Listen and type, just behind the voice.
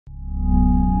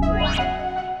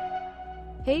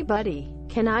Hey buddy,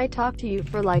 can I talk to you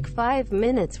for like 5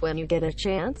 minutes when you get a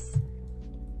chance?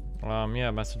 Yeah,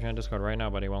 message me on Discord right now,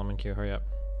 buddy, while I'm in queue. Hurry up.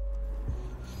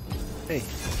 Hey.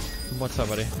 What's up,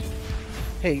 buddy?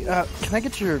 Hey, can I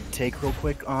get your take real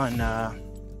quick on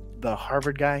the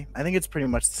Harvard guy? I think it's pretty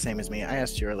much the same as me. I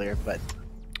asked you earlier, but...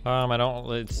 I don't...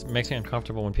 It makes me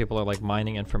uncomfortable when people are, like,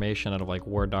 mining information out of, like,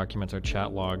 Word documents or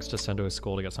chat logs to send to a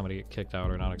school to get somebody kicked out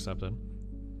or not accepted.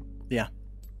 Yeah.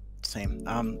 Same.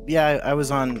 Yeah, I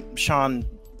was on... Sean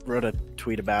wrote a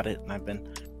tweet about it, and I've been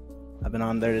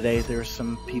on there today. There were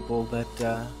some people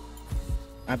that...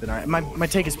 I've been alright. My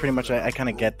take is pretty much I kind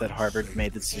of get that Harvard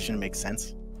made the decision. It makes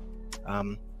sense. I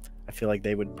feel like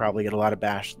they would probably get a lot of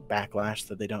backlash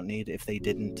that they don't need if they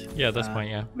didn't. Yeah, at this point,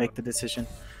 yeah. Make the decision.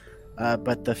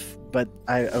 But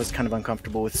I was kind of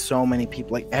uncomfortable with so many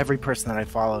people. Like every person that I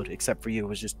followed, except for you,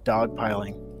 was just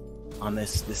dogpiling on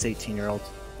this 18-year-old.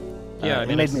 Yeah, I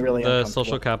mean, it made me really the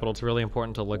social capital. It's really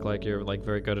important to look like you're like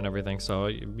very good and everything. So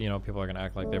you know, people are gonna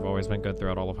act like they've always been good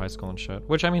throughout all of high school and shit.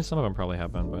 Which I mean, some of them probably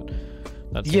have been, but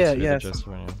that seems to be the gist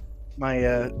of it.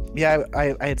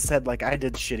 I had said like I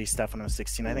did shitty stuff when I was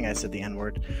 16. I think I said the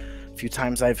N-word a few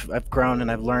times. I've grown and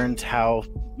I've learned how,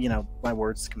 you know, my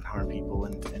words can harm people,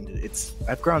 and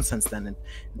I've grown since then. And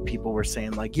people were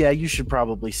saying like, yeah, you should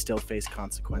probably still face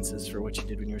consequences for what you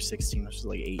did when you were 16, which was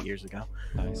like 8 years ago.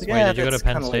 Nice. Like, Wait, yeah, did you go to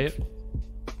Penn State? Like...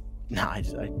 No, I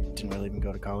didn't really even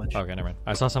go to college. Okay, never mind.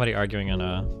 I saw somebody arguing in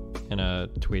a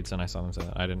tweets, and I saw them say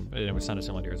that. I didn't. It was sounded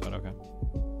similar to yours, but okay.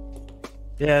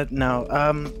 Yeah, no,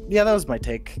 yeah, that was my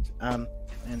take, and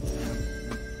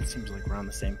it seems like we're on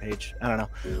the same page. I don't know,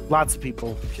 lots of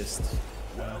people just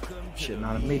shitting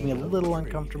on it, made me a little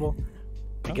uncomfortable.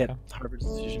 I get Harvard's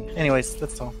decision. Anyways,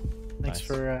 that's all. Thanks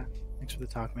for the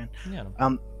talk, man. Yeah.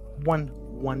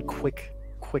 One quick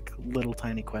little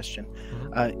tiny question,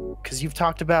 because you've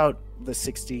talked about the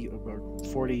 60 or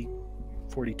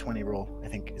 40-20 rule. I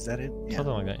think, is that it? Yeah.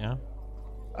 Something like that, yeah.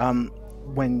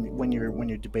 When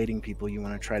you're debating people, you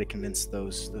want to try to convince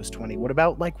those 20. What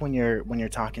about like when you're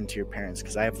talking to your parents?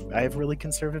 Because I have really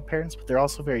conservative parents, but they're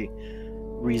also very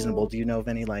reasonable. Do you know of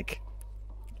any like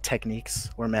techniques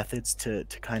or methods to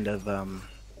kind of I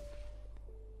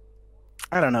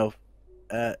don't know.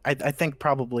 I think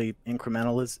probably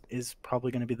incremental is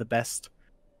probably going to be the best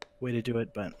way to do it,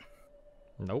 but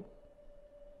nope.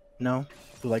 No,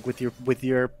 like with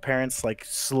your parents, like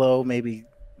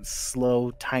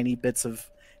slow tiny bits of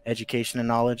education and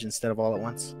knowledge instead of all at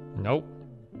once. Nope.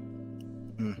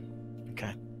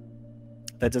 Okay.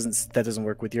 That doesn't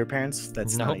work with your parents.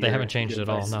 That's no, they haven't changed at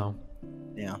all. No.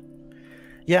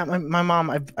 Yeah. My mom.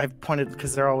 I've pointed,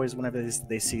 because they're always, whenever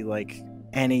they see like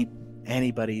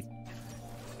anybody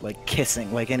like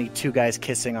kissing, like any two guys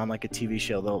kissing on like a TV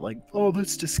show, they'll like, oh,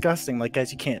 that's disgusting. Like,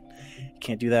 guys, you can't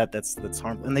do that. That's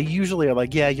harmful. And they usually are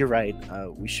like, yeah, you're right.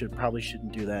 We probably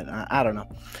shouldn't do that. I don't know.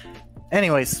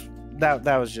 Anyways, that's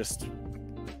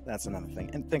another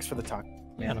thing. And thanks for the talk.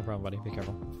 Yeah, no problem, buddy. Be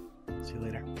careful. See you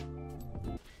later.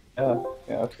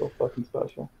 Yeah, I feel fucking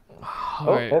special.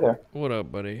 Right. Hey there. What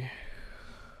up, buddy?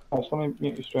 Just let me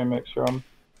mute your stream, make sure I'm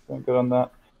doing good on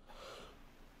that.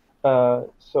 I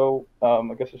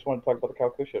guess I just want to talk about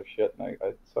the Kashuv shit, and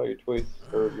I saw your tweets,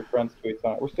 or your friend's tweets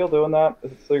on it. We're still doing that?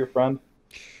 Is it still your friend?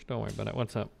 Don't worry about it.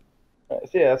 What's up?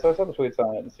 So I saw the tweets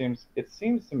on it, and it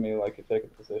seems to me like you're taking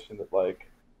the position that, like,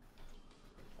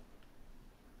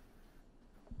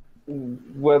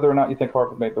 whether or not you think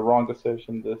Harvard made the wrong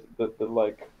decision, the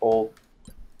like, old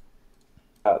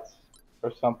cats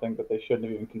are something that they shouldn't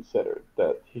have even considered,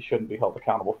 that he shouldn't be held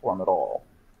accountable for them at all,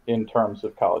 in terms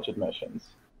of college admissions.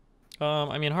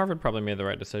 I mean, Harvard probably made the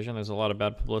right decision. There's a lot of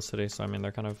bad publicity, so I mean,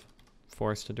 they're kind of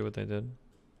forced to do what they did.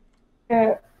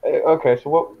 Yeah. Okay. So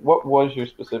what was your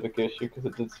specific issue? Because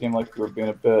it did seem like you were being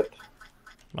a bit.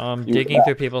 Digging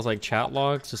through people's like chat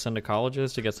logs to send to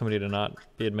colleges to get somebody to not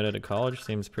be admitted to college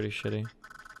seems pretty shitty.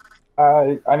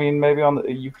 I mean, maybe I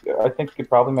think you could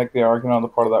probably make the argument on the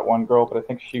part of that one girl, but I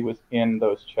think she was in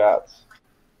those chats.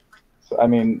 So I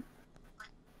mean,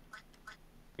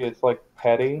 it's like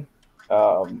petty.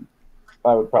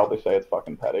 I would probably say it's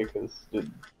fucking petty, because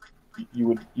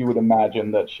you would imagine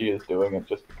that she is doing it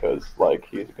just because like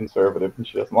he's a conservative and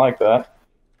she doesn't like that.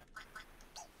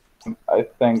 I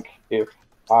think if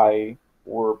I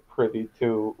were privy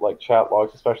to like chat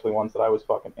logs, especially ones that I was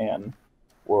fucking in,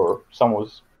 where someone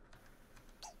was,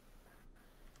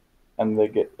 and they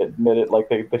get admitted, like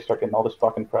they start getting all this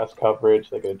fucking press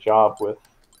coverage, they get a job with,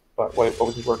 what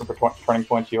was he working for, Turning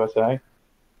Point USA?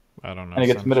 I don't know. And he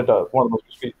gets admitted to one of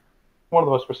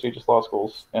the most prestigious law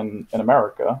schools in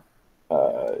America.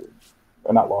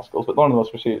 or not law schools, but one of the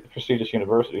most prestigious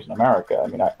universities in America. I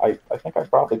mean, I think I'd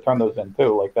probably turn those in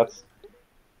too. Like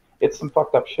it's some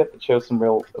fucked up shit that shows some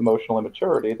real emotional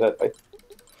immaturity that I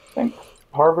think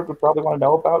Harvard would probably want to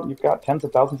know about. You've got tens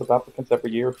of thousands of applicants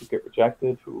every year who get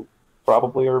rejected, who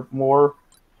probably are more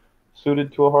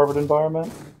suited to a Harvard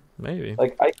environment. Maybe.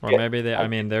 Like maybe they. I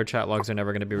mean, their chat logs are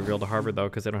never going to be revealed to Harvard though,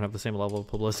 because they don't have the same level of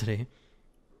publicity.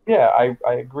 Yeah,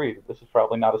 I agree. This is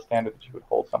probably not a standard that you would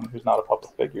hold someone who's not a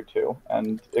public figure to,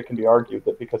 and it can be argued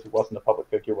that because he wasn't a public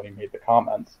figure when he made the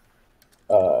comments,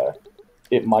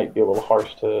 it might be a little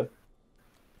harsh to.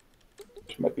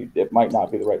 It might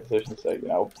not be the right decision to say,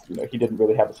 he didn't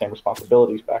really have the same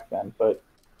responsibilities back then. But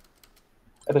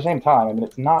at the same time, I mean,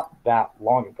 it's not that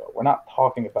long ago. We're not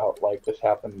talking about like this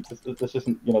happened. This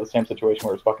isn't the same situation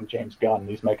where it's fucking James Gunn and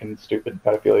he's making stupid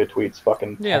pedophilia tweets.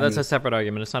 Fucking yeah, that's a separate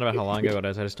argument. It's not about how long ago it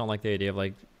is. I just don't like the idea of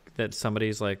like that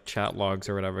somebody's like chat logs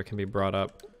or whatever can be brought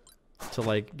up to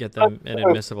like get them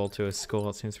inadmissible to a school.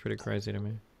 It seems pretty crazy to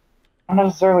me. I don't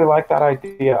necessarily like that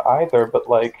idea either, but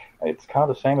like it's kind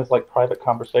of the same as like private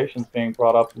conversations being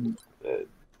brought up,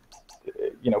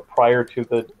 prior to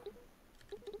the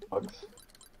logs.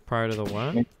 Prior to the what?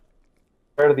 I mean,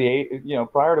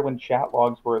 prior to when chat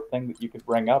logs were a thing that you could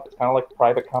bring up, it's kind of like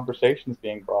private conversations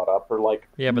being brought up, or like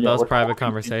yeah, but those private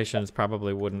conversations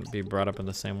probably wouldn't be brought up in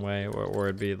the same way, or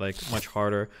it'd be like much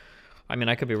harder. I mean,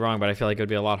 I could be wrong, but I feel like it would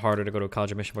be a lot harder to go to a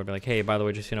college admission board and be like, hey, by the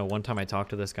way, just, one time I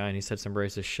talked to this guy and he said some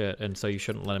racist shit, and so you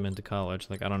shouldn't let him into college.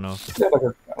 Like, I don't know. Yeah,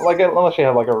 unless you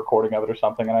have like a recording of it or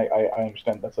something, and I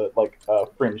understand that's a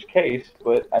fringe case,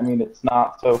 but I mean, it's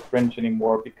not so fringe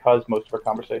anymore because most of our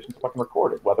conversations are fucking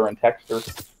recorded, whether in text or...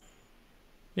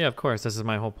 Yeah, of course. This is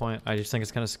my whole point. I just think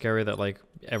it's kind of scary that like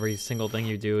every single thing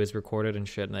you do is recorded and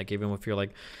shit, and like even if you're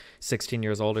like 16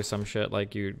 years old or some shit,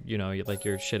 like like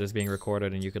your shit is being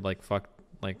recorded and you could like fuck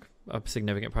like a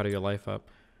significant part of your life up.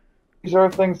 These are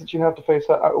things that you have to face.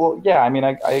 Well, yeah, I mean,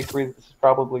 I agree that this is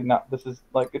probably not. This is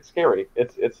like it's scary.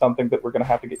 It's something that we're gonna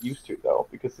have to get used to though,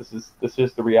 because this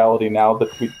is the reality now that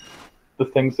the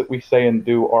things that we say and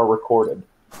do are recorded.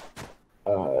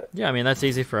 Yeah, I mean that's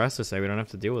easy for us to say. We don't have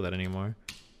to deal with it anymore.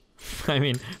 I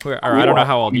mean, I don't know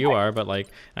how old you are, but like,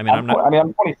 I mean,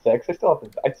 I'm 26. I still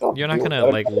have to. You're not gonna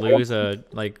like lose a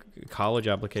like college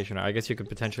application. I guess you could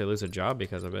potentially lose a job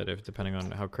because of it, if depending on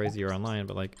how crazy you're online.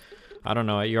 But like, I don't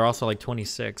know. You're also like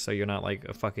 26, so you're not like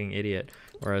a fucking idiot.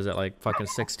 Whereas at like fucking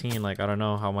 16, like I don't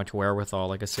know how much wherewithal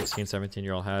like a 16,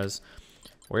 17-year-old has,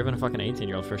 or even a fucking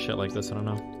 18-year-old for shit like this. I don't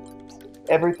know.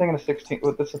 Everything in a 16.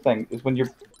 Well, that's the thing is when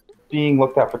you're being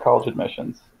looked at for college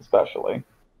admissions, especially.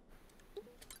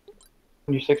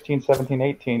 When you're 16, 17,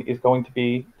 18 is going to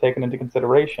be taken into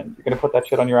consideration. You're going to put that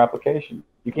shit on your application.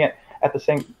 You can't, at the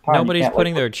same time... Nobody's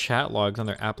putting their chat logs on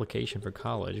their application for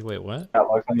college. Wait, what? Chat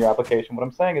logs on your application. What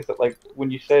I'm saying is that, like, when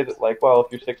you say that, like, well,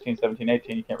 if you're 16, 17,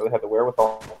 18, you can't really have the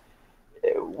wherewithal.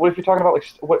 What if you're talking about, like,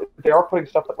 what they are putting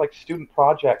stuff like student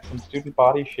projects and student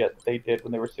body shit that they did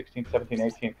when they were 16, 17,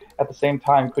 18. At the same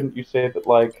time, couldn't you say that,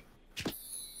 like,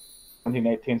 17,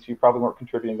 18, so you probably weren't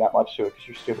contributing that much to it because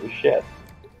you're stupid as shit?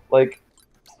 Like...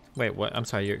 Wait, what? I'm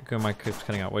sorry, your mic keeps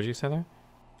cutting out. What did you say there?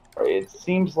 It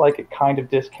seems like it kind of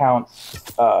discounts.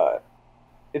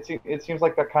 It seems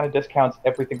like that kind of discounts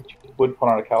everything that you would put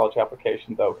on a college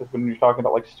application, though, because when you're talking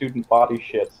about like student body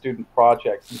shit, student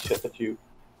projects, and shit that you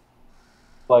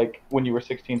like when you were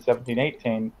 16, 17,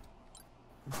 18.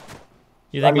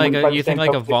 You think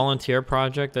like a volunteer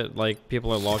project that like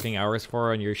people are logging hours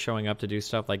for, and you're showing up to do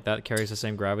stuff like that carries the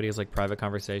same gravity as like private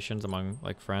conversations among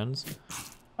like friends?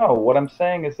 No, what I'm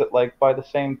saying is that, like, by the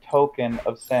same token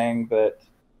of saying that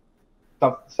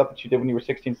stuff that you did when you were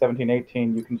 16, 17,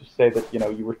 18, you can just say that,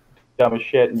 you were dumb as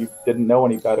shit and you didn't know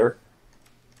any better.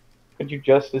 Could you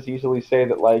just as easily say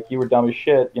that, like, you were dumb as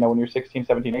shit, when you were 16,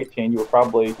 17, 18, you were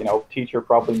probably, teacher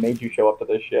probably made you show up to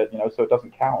this shit, so it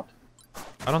doesn't count.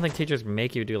 I don't think teachers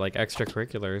make you do, like,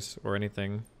 extracurriculars or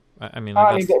anything. I mean,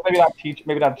 like, maybe not a teacher,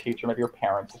 maybe your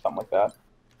parents or something like that.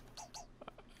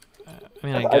 I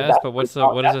mean, I guess, but what's the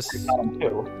point of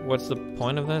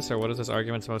this, or what is this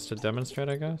argument supposed to demonstrate,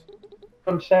 I guess?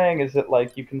 What I'm saying is that,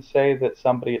 like, you can say that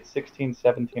somebody at 16,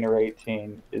 17, or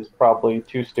 18 is probably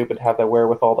too stupid to have that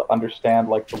wherewithal to understand,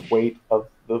 like, the weight of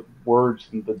the words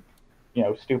and the,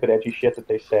 stupid, edgy shit that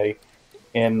they say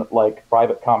in, like,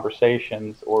 private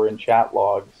conversations or in chat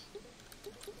logs.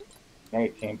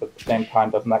 18, but at the same time,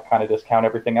 doesn't that kind of discount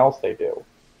everything else they do?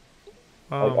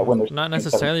 Not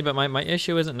necessarily, but my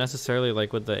issue isn't necessarily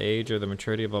like with the age or the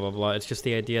maturity, blah blah blah. It's just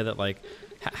the idea that like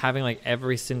having like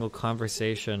every single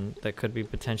conversation that could be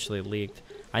potentially leaked.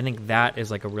 I think that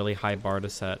is like a really high bar to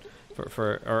set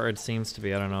for or it seems to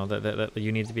be. I don't know that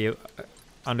you need to be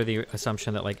under the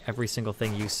assumption that like every single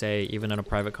thing you say, even in a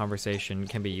private conversation,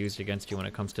 can be used against you when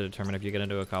it comes to determine if you get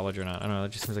into a college or not. I don't know.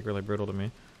 That just seems like really brutal to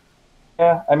me.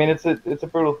 Yeah, I mean it's a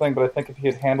brutal thing, but I think if he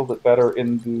had handled it better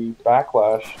in the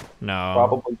backlash,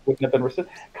 probably wouldn't have been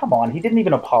resisted. Come on, he didn't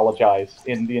even apologize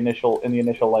in the initial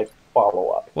like follow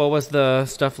up. Well, was the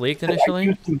stuff leaked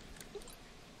initially?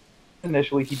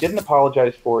 Initially, he didn't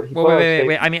apologize for it. Well,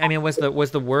 wait. I mean, was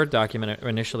the Word document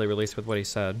initially released with what he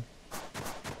said?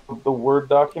 The Word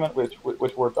document,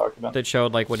 which Word document? That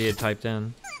showed like what he had typed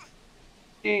in.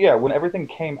 Yeah, when everything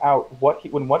came out, what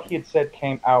he had said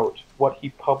came out, what he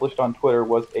published on Twitter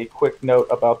was a quick note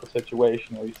about the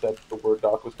situation where he said the Word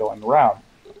doc was going around.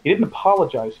 He didn't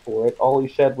apologize for it. All he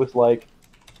said was like,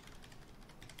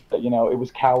 you know, it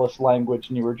was callous language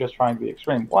and you were just trying to be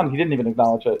extreme. One, he didn't even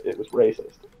acknowledge that it was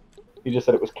racist. He just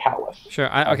said it was callous. Sure.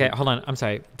 Okay, hold on. I'm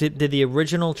sorry. Did the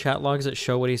original chat logs that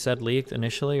show what he said leaked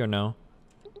initially or no?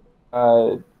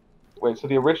 Wait, so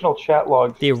the original chat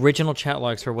logs... The original chat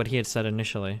logs for what he had said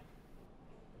initially.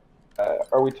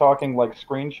 Are we talking like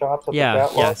screenshots of the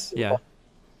chat logs?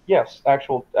 Yes,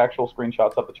 actual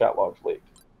screenshots of the chat logs leaked.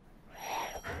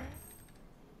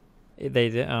 They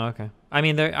did. Oh, okay. I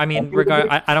mean,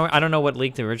 I don't know what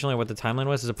leaked originally, what the timeline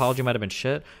was. His apology might have been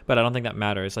shit, but I don't think that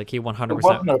matters. Like he 100%. It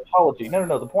wasn't an apology.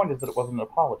 No. The point is that it wasn't an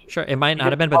apology. Sure, it might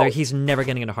not have been, but he's never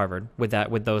getting into Harvard with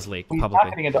those leaked publicly. Not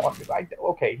getting into,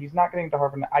 okay, he's not getting into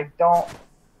Harvard. I don't.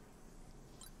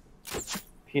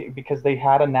 Because they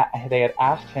had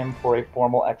asked him for a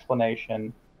formal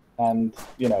explanation and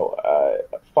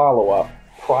follow up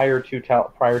prior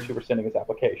to rescinding his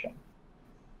application.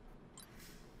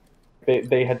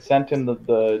 They had sent him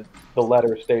the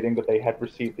letter stating that they had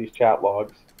received these chat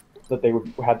logs, that they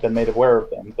had been made aware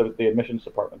of them. The admissions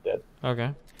department did.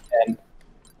 Okay. And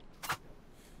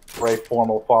for a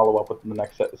formal follow up within the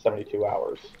next 72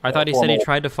 hours. I thought he said he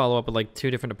tried to follow up with like 2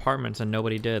 different departments and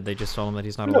nobody did. They just told him that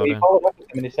he's not allowed in. He followed up with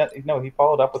them and he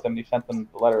followed up with them. And he sent them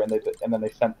the letter and then they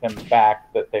sent him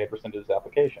back that they had rescinded his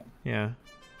application. Yeah.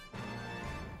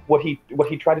 What he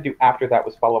tried to do after that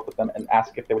was follow up with them and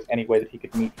ask if there was any way that he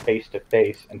could meet face to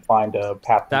face and find a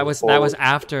path. That was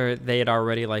after they had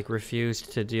already like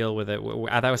refused to deal with it.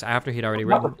 That was after he'd already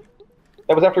written.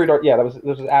 That was after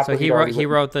this was after. So he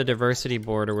wrote the diversity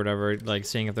board or whatever, like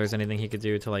seeing if there's anything he could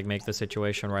do to like make the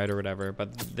situation right or whatever.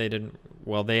 But they didn't.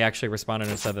 Well, they actually responded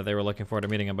and said that they were looking forward to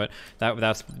meeting him. But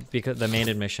that's because the main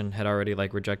admission had already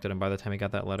like rejected him by the time he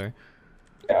got that letter.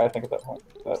 Yeah, I think at that point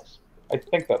I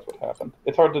think that's what happened.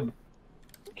 It's hard to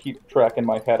keep track in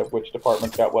my head of which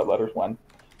departments got what letters when.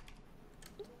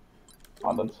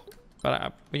 But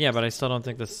I still don't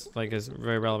think this like is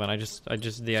very relevant. I just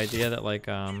the idea that like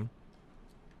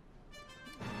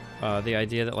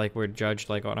we're judged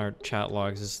like on our chat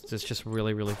logs is just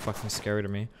really really fucking scary to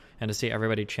me. And to see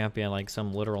everybody champion like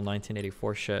some literal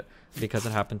 1984 shit because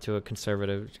it happened to a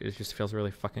conservative, it just feels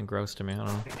really fucking gross to me. I don't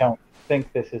know. I don't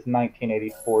think this is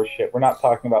 1984 shit. We're not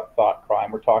talking about thought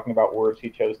crime. We're talking about words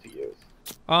he chose to use.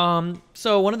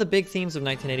 So one of the big themes of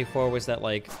 1984 was that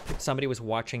like somebody was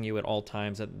watching you at all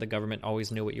times, that the government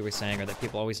always knew what you were saying, or that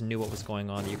people always knew what was going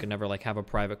on, that you could never like have a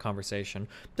private conversation.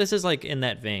 This is like in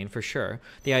that vein for sure.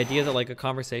 The idea that like a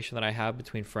conversation that I have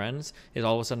between friends is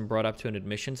all of a sudden brought up to an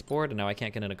admissions board and now I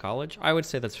can't get into college, I would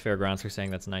say that's fair grounds for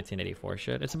saying that's 1984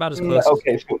 shit. It's about as close.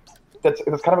 Okay, so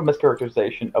that's kind of a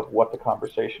mischaracterization of what the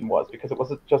conversation was, because it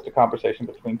wasn't just a conversation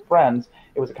between friends.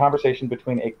 It was a conversation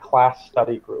between a class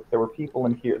study group. There were people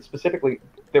in here. Specifically,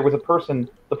 there was the person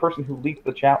who leaked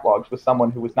the chat logs was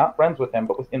someone who was not friends with him,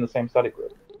 but was in the same study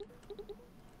group.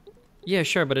 Yeah,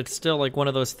 sure, but it's still like one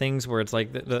of those things where it's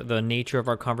like the nature of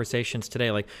our conversations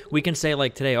today. Like we can say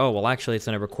like today, oh well, actually it's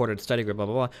in a recorded study group, blah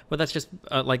blah blah. But that's just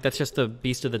that's just the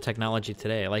beast of the technology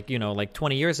today. Like like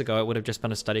 20 years ago, it would have just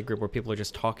been a study group where people are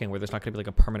just talking, where there's not going to be like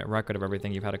a permanent record of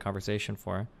everything you've had a conversation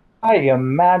for. I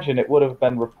imagine it would have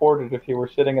been reported if you were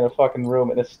sitting in a fucking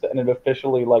room in an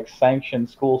officially like sanctioned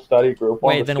school study group.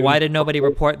 Wait, then why did nobody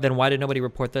report? Then why did nobody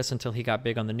report this until he got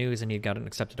big on the news and he got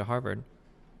accepted to Harvard?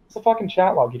 It's a fucking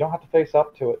chat log. You don't have to face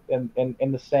up to it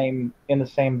in the same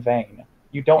vein.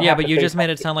 You don't. Yeah, but you just made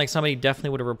it sound like somebody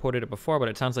definitely would have reported it before, but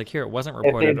it sounds like here it wasn't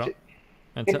reported at all.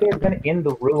 If they had been in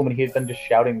the room and he had been just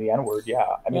shouting the N-word, yeah.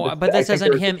 I mean, well, but this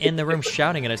isn't him in the room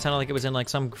shouting it. It sounded like it was in like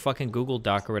some fucking Google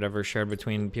Doc or whatever shared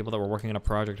between people that were working on a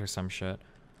project or some shit.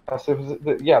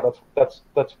 Yeah, that's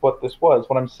what this was.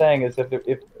 What I'm saying is,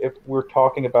 if we're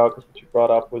talking about, because what you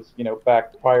brought up was,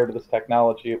 back prior to this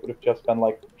technology, it would have just been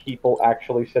like people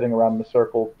actually sitting around in a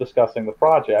circle discussing the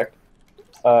project.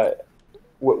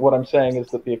 What I'm saying is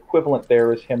that the equivalent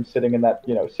there is him sitting in that,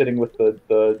 sitting with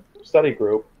the study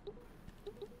group,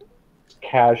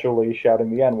 casually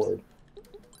shouting the N-word.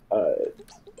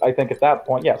 I think at that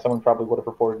point, yeah, someone probably would have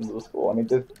reported into the school. I mean,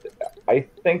 I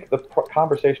think the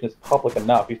conversation is public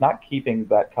enough. He's not keeping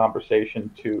that conversation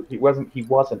to. He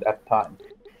wasn't at the time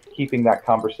keeping that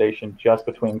conversation just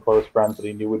between close friends that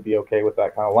he knew would be okay with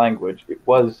that kind of language. It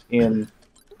was in.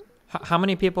 How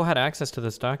many people had access to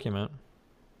this document?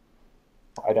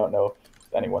 I don't know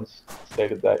if anyone's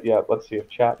stated that yet. Let's see if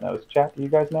chat knows. Chat, do you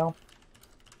guys know?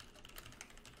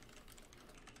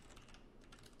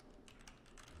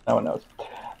 No one knows.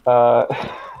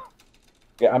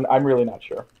 Yeah, I'm really not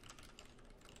sure.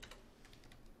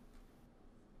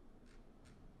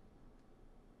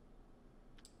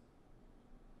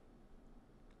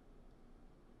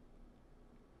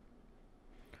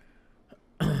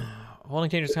 Holding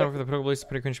changes counter for the political beliefs,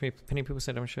 pretty cringe to me. Many people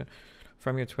say dumb shit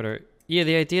from your Twitter. Yeah,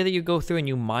 the idea that you go through and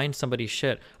you mine somebody's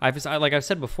shit. Like I've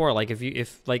said before, like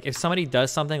if somebody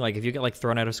does something, like if you get like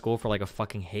thrown out of school for like a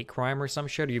fucking hate crime or some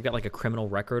shit, or you've got like a criminal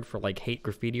record for like hate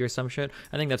graffiti or some shit,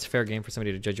 I think that's fair game for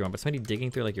somebody to judge you on. But somebody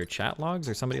digging through like your chat logs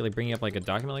or somebody like bringing up like a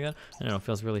document like that, I don't know, it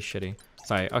feels really shitty.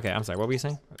 Sorry. Okay, I'm sorry. What were you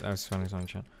saying? I was trying to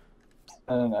chat.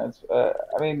 I don't know. It's,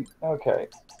 I mean, okay.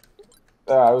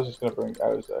 I was just gonna bring.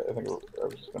 I think I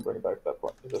was just gonna bring it back to that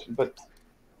point position, but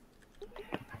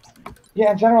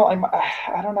yeah, in general,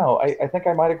 I don't know. I think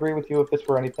I might agree with you if this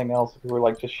were anything else. If we were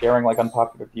like just sharing like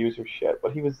unpopular views or shit,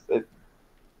 but he was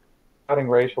shouting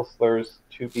racial slurs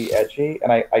to be edgy,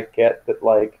 and I get that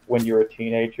like when you're a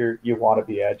teenager you want to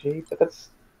be edgy, but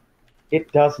it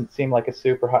doesn't seem like a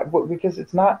super high because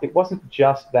it's not. It wasn't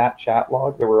just that chat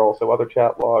log. There were also other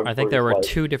chat logs. I think there were like,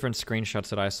 2 different screenshots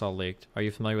that I saw leaked. Are you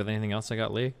familiar with anything else that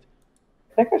got leaked?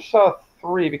 I think I saw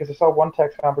 3 because I saw one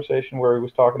text conversation where he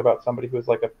was talking about somebody who was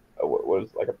like a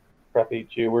preppy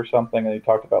Jew or something, and he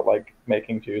talked about like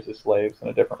making Jews as slaves in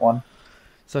a different one.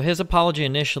 So his apology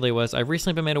initially was, I've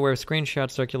recently been made aware of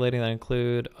screenshots circulating that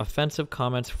include offensive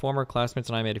comments former classmates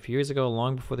and I made a few years ago,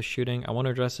 long before the shooting. I want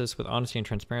to address this with honesty and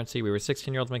transparency. We were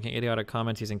 16-year-olds making idiotic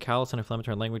comments using callous and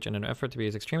inflammatory language in an effort to be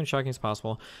as extreme and shocking as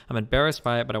possible. I'm embarrassed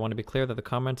by it, but I want to be clear that the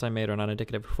comments I made are not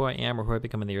indicative of who I am or who I've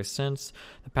become in the years since.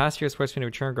 The past year has forced me to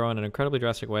mature and grow in an incredibly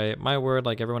drastic way. My word,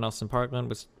 like everyone else in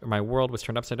Parkland, my world was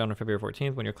turned upside down on February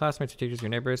 14th when your classmates, your teachers, your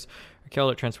neighbors are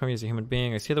killed. It transformed me as a human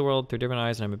being. I see the world through different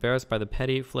eyes, and I'm embarrassed by the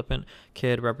petty, flippant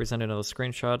kid represented in those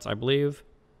screenshots. I believe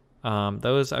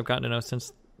those I've gotten to know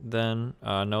since then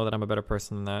know that I'm a better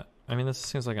person than that. I mean, this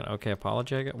seems like an okay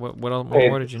apology. What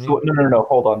more did you need? No,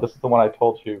 hold on. This is the one I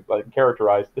told you, like,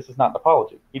 characterized. This is not an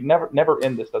apology. He never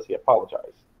in this does he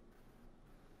apologize.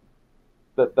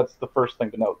 That's the first thing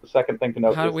to note. The second thing to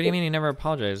note what do you mean he never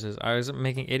apologizes? I was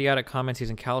making idiotic comments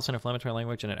using callous and inflammatory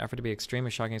language in an effort to be extreme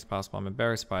and shocking as possible. I'm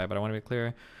embarrassed by it, but I want to be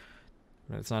clear.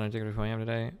 It's not indicative of who I am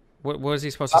today. What was he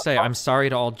supposed to say? I'm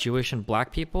sorry to all Jewish and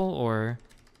black people, or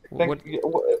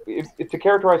if to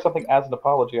characterize something as an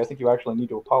apology, I think you actually need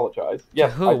to apologize.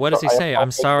 Yes. To who? What does he say?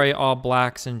 I'm sorry, all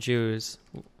blacks and Jews.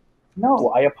 No,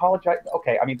 I apologize.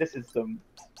 Okay, I mean this is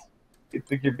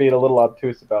you're being a little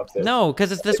obtuse about this. No,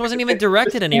 because this wasn't even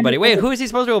directed at anybody. Wait, who is he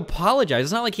supposed to apologize?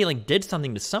 It's not like he like did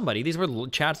something to somebody. These were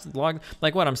chats logged.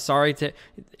 Like what? I'm sorry to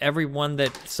everyone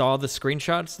that saw the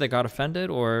screenshots that got offended,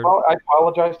 or well, I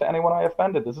apologize to anyone I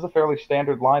offended. This is a fairly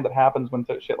standard line that happens when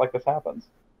shit like this happens.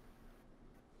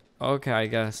 Okay, I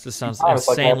guess this sounds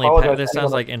insanely. This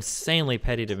sounds like insanely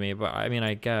petty to me, but I mean,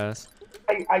 I guess.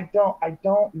 I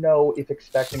don't know if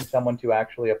expecting someone to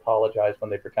actually apologize when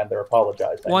they pretend they're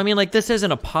apologizing. Well, I mean, like, this is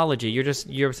an apology.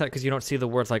 You're upset because you don't see the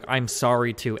words like "I'm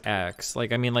sorry to X."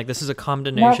 Like, I mean, like, this is a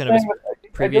condemnation of his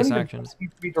previous actions. It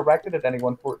to be directed at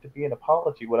anyone for it to be an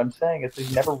apology. What I'm saying is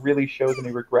he never really shows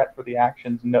any regret for the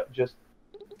actions. No, just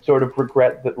sort of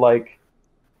regret that, like.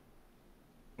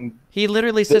 He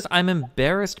literally says, "I'm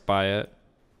embarrassed by it."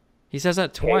 He says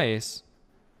that twice.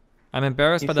 I'm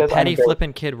embarrassed by the petty,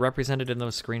 flippant kid represented in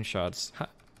those screenshots.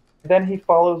 Then he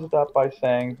follows it up by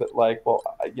saying that, like, well,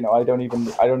 you know, I don't even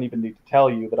need to tell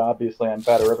you that obviously I'm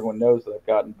better. Everyone knows that I've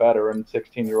gotten better, and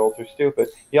 16-year-olds are stupid.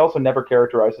 He also never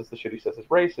characterizes the shit he says as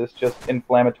racist, just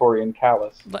inflammatory and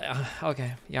callous.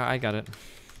 Okay, yeah, I got it.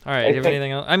 All right, do you have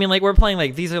anything else? I mean, like, we're playing,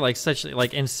 like, these are, like, such,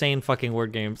 like, insane fucking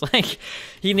word games. Like,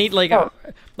 he need, like,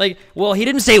 well, he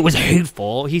didn't say it was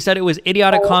hateful. He said it was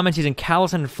idiotic comments using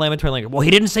callous and inflammatory language. Well,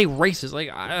 he didn't say racist. Like,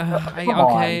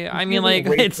 okay. I mean, like,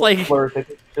 it's like,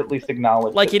 at least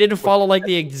acknowledge like, he didn't follow, like,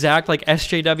 the exact, like,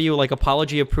 SJW, like,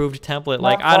 apology-approved template.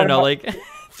 Like, I don't know, like...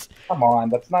 Come on,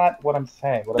 that's not what I'm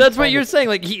saying. That's what you're saying.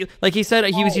 Like he said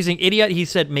he was using idiot. He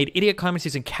said made idiot comments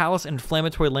using callous and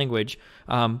inflammatory language.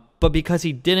 But because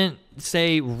he didn't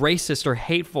say racist or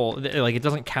hateful, like it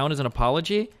doesn't count as an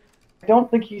apology. I don't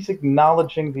think he's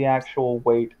acknowledging the actual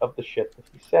weight of the shit that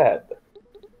he said.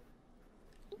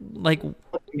 like,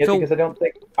 Yeah, so because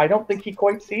I don't think he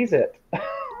quite sees it.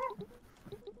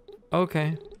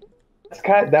 okay.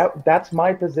 That's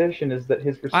my position, is that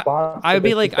his response. I'd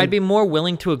be like, I'd be more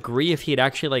willing to agree if he had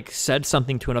actually like said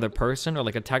something to another person or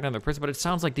like attacked another person, but it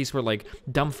sounds like these were like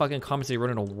dumb fucking comments that he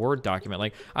wrote in a Word document.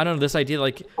 Like, I don't know, this idea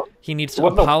like he needs to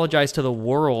apologize to the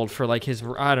world for like his,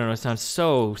 I don't know, it sounds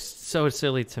so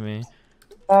silly to me.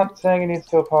 I'm not saying he needs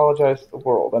to apologize to the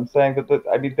world. I'm saying that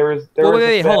I mean there is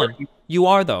wait, hold on. You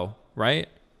are though, right?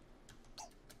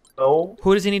 No.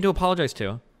 Who does he need to apologize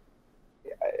to?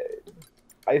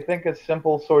 I think a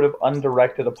simple sort of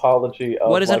undirected apology.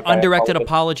 What is an undirected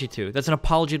apology to? That's an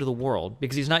apology to the world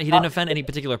because he didn't offend any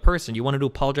particular person. You wanted to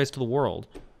apologize to the world.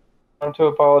 To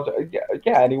apologize,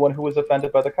 yeah, anyone who was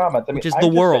offended by the comments. I mean, which is the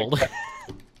world.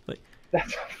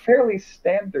 That's a fairly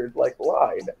standard like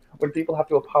line when people have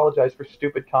to apologize for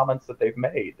stupid comments that they've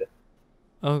made.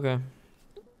 Okay.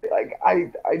 Like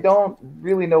I don't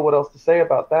really know what else to say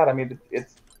about that. I mean,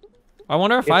 it's. I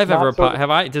wonder if I've ever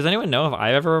does anyone know if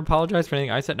I ever apologized for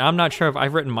anything I said? Now, I'm not sure if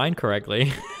I've written mine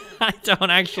correctly. I don't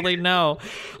actually know.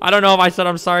 I don't know if I said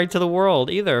I'm sorry to the world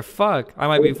either. Fuck. I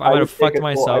might have fucked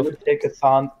myself. Well, I would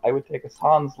take a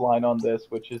Hans line on this,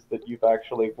 which is that you've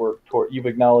actually you've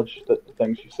acknowledged that the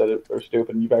things you said are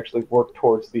stupid, and you've actually worked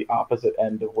towards the opposite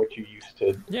end of what you used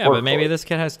to. Yeah, but maybe this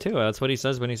kid has too. That's what he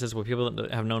says when he says, well, people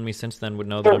that have known me since then would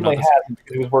know that I'm not this. Certainly hasn't,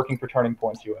 because he was working for Turning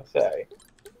Points USA.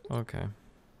 Okay.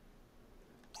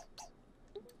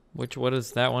 What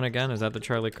is that one again? Is that the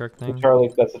Charlie Kirk thing?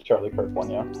 That's the Charlie Kirk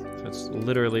one, yeah. So it's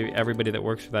literally everybody that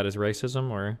works for that is racism,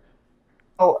 or?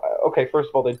 Oh, okay. First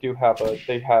of all, they have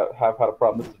had a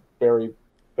problem. This is very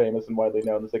famous and widely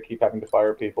known, is they keep having to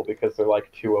fire people because they're like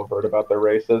too overt about their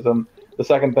racism. The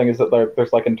second thing is that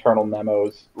there's like internal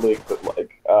memos leaked that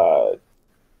like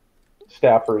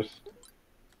staffers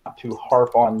to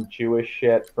harp on Jewish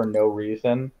shit for no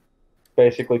reason.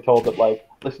 Basically told that like,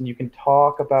 listen, you can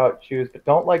talk about Jews, but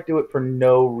don't like do it for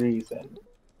no reason.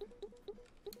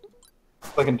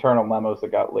 It's like internal memos that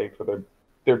got leaked where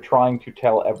they're trying to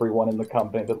tell everyone in the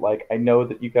company that like, I know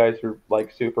that you guys are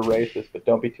like super racist, but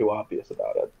don't be too obvious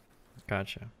about it.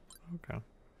 Gotcha. Okay.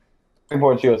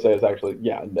 Points USA is actually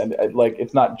and like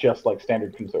it's not just like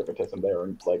standard conservatism. They're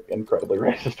like incredibly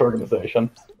racist organization.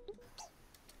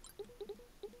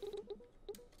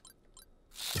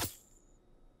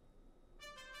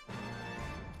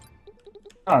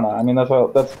 I don't know. I mean, that's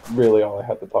really all I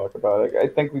had to talk about. I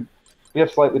think we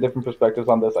have slightly different perspectives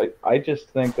on this. I just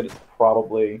think that it's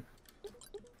probably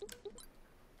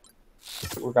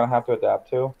we're gonna have to adapt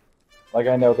to. Like,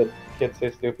 I know that kids say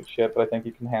stupid shit, but I think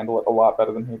you can handle it a lot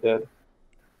better than he did.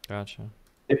 Gotcha.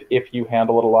 If you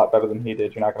handle it a lot better than he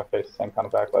did, you're not going to face the same kind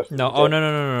of backlash. No, oh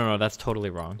no, that's totally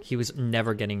wrong. He was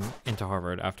never getting into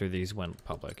Harvard after these went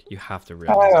public. You have to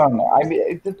realize. I don't know. I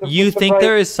mean, you think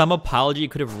there is some apology you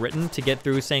could have written to get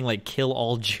through saying like kill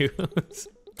all Jews?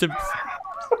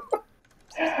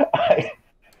 I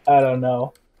don't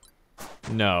know.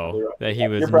 No, that he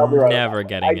was never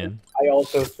getting in. I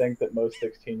also think that most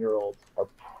 16-year-olds are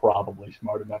probably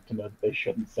smart enough to know that they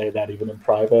shouldn't say that even in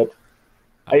private.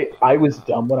 I was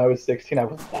dumb when I was 16. I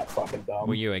wasn't that fucking dumb.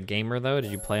 Were you a gamer though?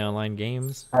 Did you play online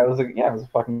games? I was a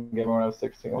fucking gamer when I was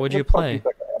 16. What'd you play?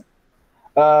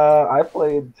 I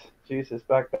played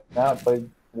back then. I played.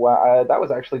 That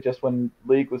was actually just when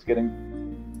League was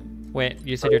getting. Wait,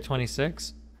 you said you're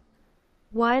 26?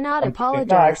 Why not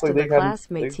apologize to the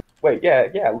classmates? Wait, yeah.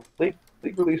 League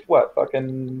released what?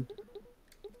 Fucking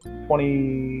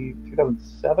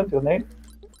 2007, 2008.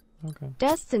 Okay.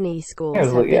 Destiny schools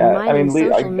have been mining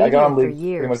social media for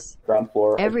years. Ground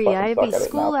floor. Every Ivy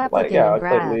School applicant and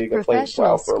grad,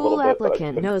 professional school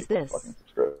applicant knows this.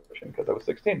 Because I was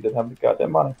 16, didn't have any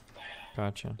goddamn money.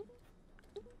 Gotcha.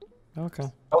 Okay.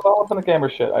 I was all up in the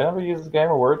gamer shit. I never used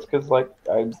gamer words because, like,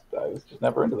 I was just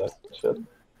never into that shit.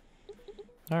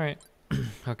 All right.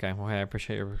 Okay. Well, hey, I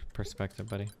appreciate your perspective,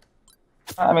 buddy.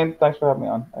 I mean, thanks for having me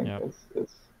on.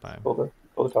 It's Bye. Cool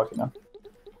to talk to you, man.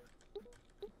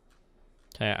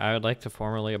 Okay, I would like to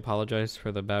formally apologize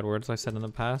for the bad words I said in the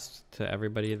past to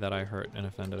everybody that I hurt and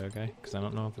offended, okay? Because I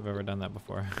don't know if I've ever done that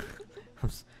before.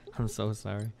 I'm so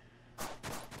sorry.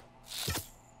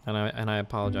 And I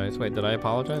apologize. Wait, did I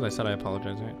apologize? I said I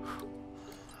apologize, right?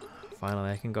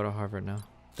 Finally, I can go to Harvard now.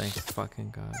 Thank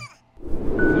fucking God.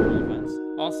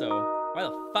 Also, why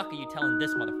the fuck are you telling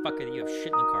this motherfucker that you have shit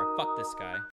in the car? Fuck this guy.